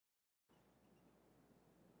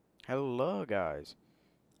Hello guys,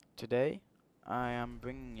 today I am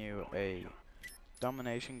bringing you a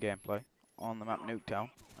domination gameplay on the map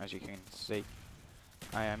Nuketown. As you can see,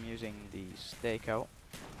 I am using the stakeout.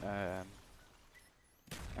 Um,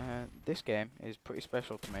 this game is pretty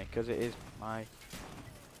special to me because it is I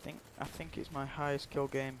think it's my highest kill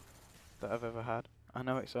game that I've ever had. I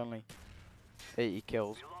know it's only 80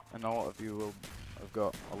 kills and a lot of you will have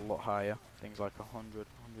got a lot higher, things like 100,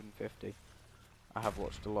 150. I have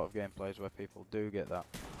watched a lot of gameplays where people do get that.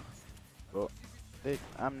 But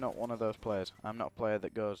I'm not one of those players. I'm not a player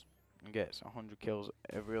that goes and gets 100 kills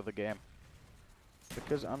every other game.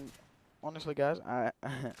 Because honestly guys, I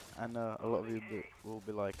know a lot of you will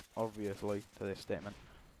be like, obviously, to this statement.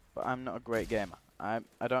 But I'm not a great gamer. I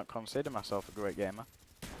don't consider myself a great gamer.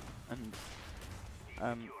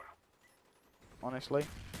 And, honestly,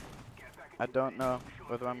 I don't know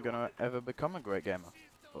whether I'm going to ever become a great gamer.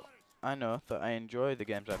 But I know that I enjoy the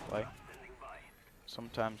games I play.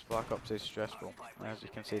 Sometimes Black Ops is stressful. As you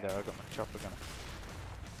can see there, I've got my chopper gunner.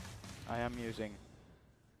 I am using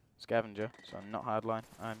Scavenger, so I'm not hardline.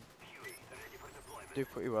 I do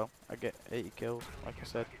pretty well. I get 80 kills, like I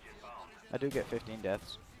said. I do get 15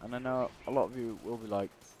 deaths. And I know a lot of you will be like,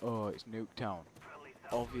 oh, it's Nuketown.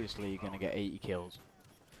 Obviously you're going to get 80 kills.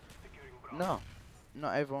 No,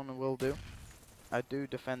 not everyone will do. I do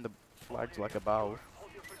defend the flags like a bow.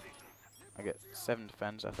 I get 7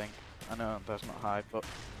 defends, I think. I know that's not high, but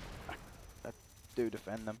I do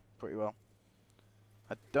defend them pretty well.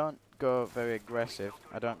 I don't go very aggressive.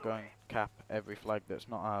 I don't go and cap every flag that's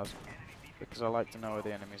not ours, because I like to know where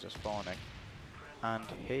the enemies are spawning. And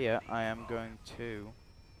here I am going to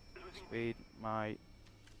speed my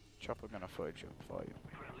chopper gunner footage up for you.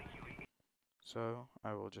 So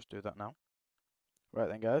I will just do that now. Right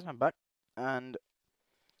then guys, I'm back. And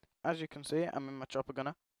as you can see, I'm in my chopper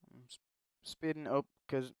gunner. I'm speeding it up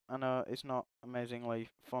because I know it's not amazingly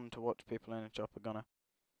fun to watch people in a chopper gunner.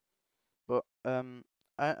 But I'm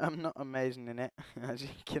not amazing in it, as you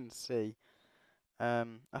can see. I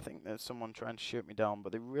think there's someone trying to shoot me down,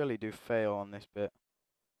 but they really do fail on this bit.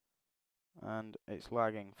 And it's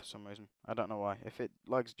lagging for some reason. I don't know why. If it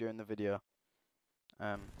lags during the video,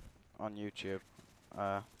 on YouTube,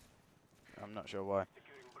 I'm not sure why.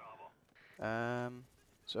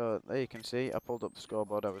 So there you can see, I pulled up the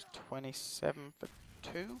scoreboard. I was 27 for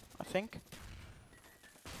 2, I think.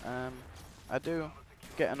 I do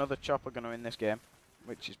get another chopper gunner in this game,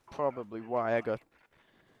 which is probably why I got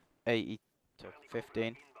 80 to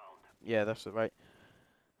 15. Yeah, that's right.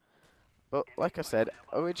 But like I said,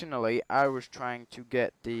 originally I was trying to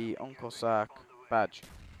get the Uncle Sark badge,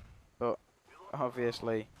 but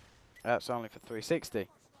obviously that's only for 360.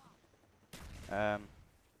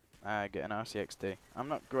 I get an RCXD. I'm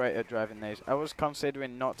not great at driving these. I was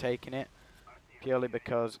considering not taking it purely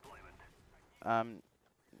because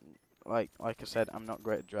like I said, I'm not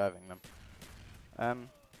great at driving them.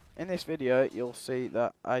 In this video you'll see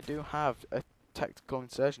that I do have a tactical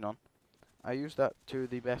insertion on. I use that to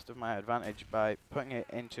the best of my advantage by putting it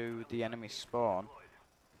into the enemy spawn,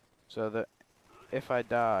 so that if I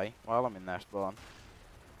die while I'm in their spawn,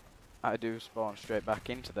 I do spawn straight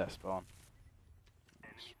back into their spawn.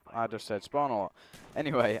 I just said spawn a lot.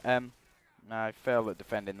 Anyway, I failed at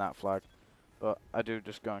defending that flag, but I do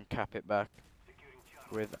just go and cap it back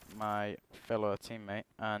with my fellow teammate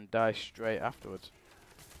and die straight afterwards.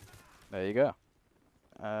 There you go.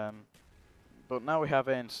 But now we have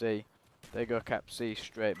A and C. They go cap C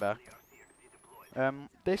straight back.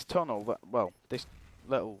 This tunnel, this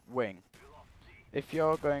little wing, if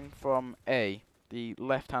you're going from A, the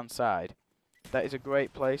left-hand side, that is a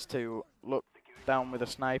great place to look down with a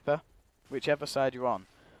sniper, whichever side you're on,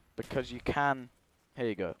 because you can. Here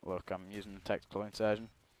you go. Look, I'm using the tactical insertion.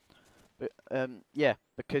 But yeah,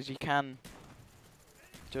 because you can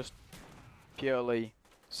just purely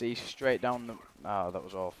see straight down the. Oh, that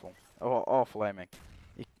was awful. Oh, awful aiming.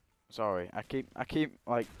 Sorry, I keep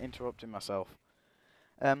like interrupting myself.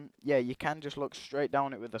 Yeah, you can just look straight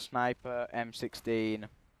down it with a sniper, M16,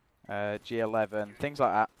 G11, things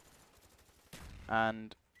like that,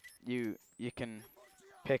 and you can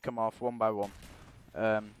pick them off one by one.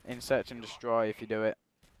 In search and destroy, if you do it,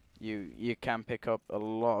 you can pick up a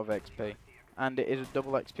lot of XP, and it is a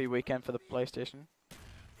double XP weekend for the PlayStation,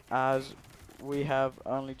 as we have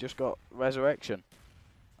only just got Resurrection,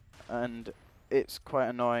 and it's quite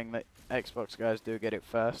annoying that Xbox guys do get it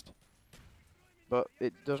first, but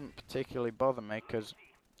it doesn't particularly bother me because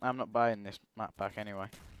I'm not buying this map pack anyway.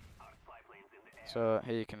 So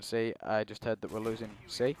here you can see I just heard that we're losing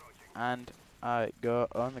C, and I go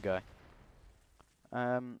on the guy.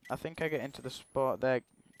 I think I get into the spot their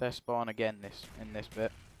spawn again in this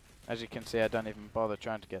bit. As you can see, I don't even bother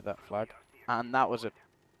trying to get that flag. And that was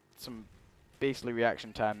some beastly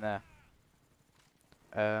reaction time there.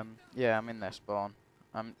 Yeah, I'm in their spawn.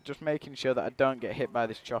 I'm just making sure that I don't get hit by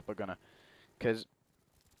this chopper gunner. Because,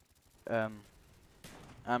 I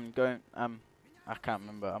can't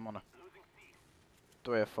remember, I'm on a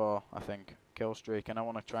 3 or 4, I think, kill streak. And I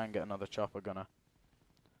want to try and get another chopper gunner.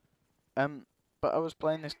 But I was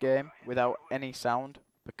playing this game without any sound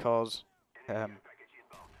because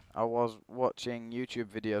I was watching YouTube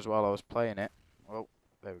videos while I was playing it. Oh,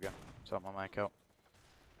 there we go. Sort my mic out.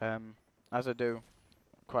 As I do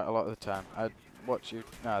quite a lot of the time, I watch you.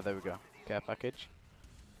 There we go. Care package.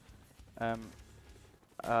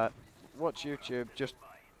 Watch YouTube just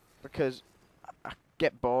because I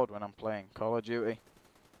get bored when I'm playing Call of Duty,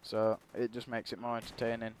 so it just makes it more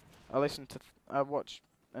entertaining. I watch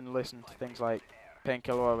and listen to things like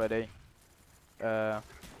Painkiller already. I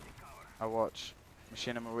watch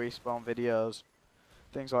Machinima Respawn videos,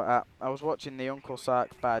 things like that. I was watching the Uncle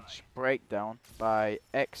Sark badge breakdown by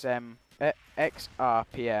XRPM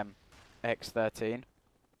X13,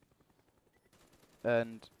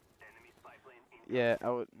 and yeah,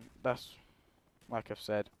 that's like I've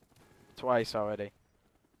said twice already.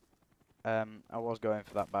 I was going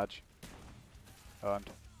for that badge,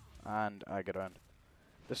 and I got owned.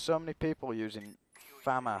 There's so many people using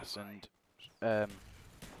FAMAS and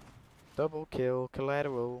double kill,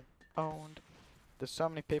 collateral, owned. There's so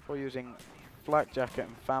many people using Flak Jacket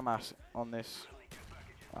and FAMAS on this,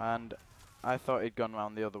 and I thought he'd gone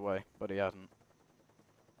round the other way, but he hasn't.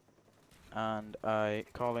 And I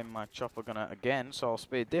call in my chopper gunner again, so I'll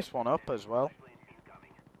speed this one up as well.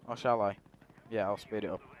 Or shall I? Yeah, I'll speed it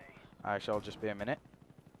up. I shall just be a minute.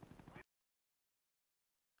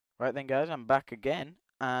 Right then guys, I'm back again,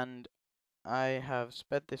 and I have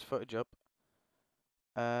sped this footage up.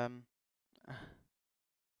 For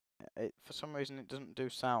some reason it doesn't do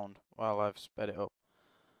sound while I've sped it up,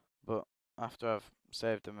 but after I've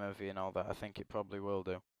saved the movie and all that, I think it probably will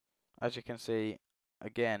do. As you can see,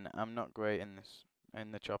 again, I'm not great in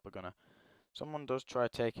the chopper gunner. Someone does try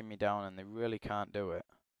taking me down and they really can't do it.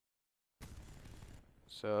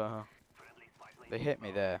 So they hit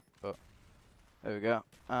me there, but there we go.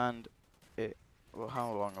 And well,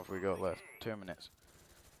 how long have we got left? 2 minutes.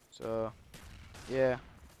 So yeah,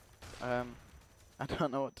 I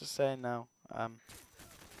don't know what to say now. I'm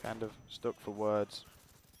kind of stuck for words.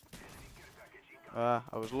 I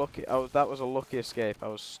was lucky. That was a lucky escape. I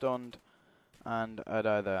was stunned, and I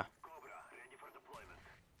died there.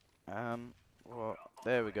 Well,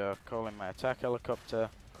 there we go. Calling my attack helicopter.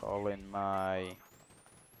 Calling my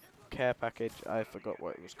care package. I forgot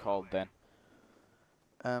what it was called then.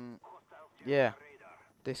 Yeah,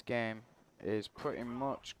 this game is pretty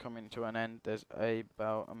much coming to an end. There's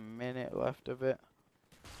about a minute left of it.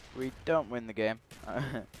 We don't win the game,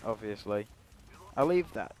 obviously. I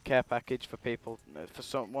leave that care package for people,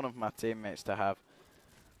 for one of my teammates to have,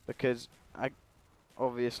 because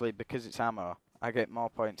because it's ammo, I get more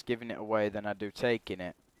points giving it away than I do taking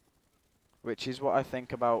it, which is what I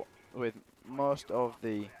think about with most of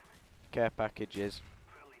the care packages.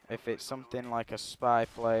 If it's something like a spy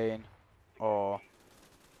plane or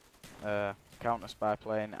counter spy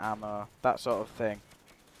plane, ammo, that sort of thing,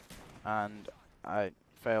 and I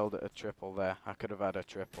failed at a triple there. I could have had a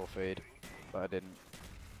triple feed, but I didn't.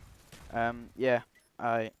 Yeah,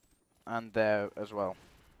 and there as well.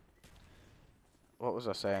 What was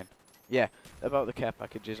I saying? Yeah, about the care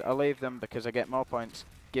packages. I leave them because I get more points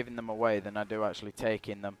giving them away than I do actually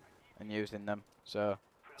taking them and using them. So,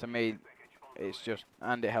 to me, it's just,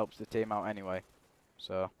 and it helps the team out anyway.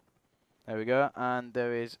 So, there we go. And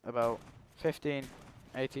there is about 18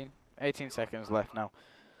 seconds left now.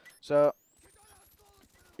 So,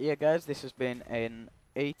 yeah guys, this has been an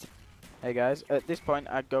 8. Hey guys, at this point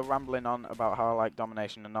I'd go rambling on about how I like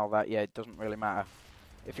domination and all that. Yeah, it doesn't really matter.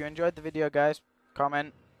 If you enjoyed the video guys,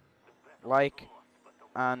 comment, like,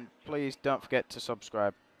 and please don't forget to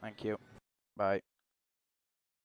subscribe. Thank you. Bye.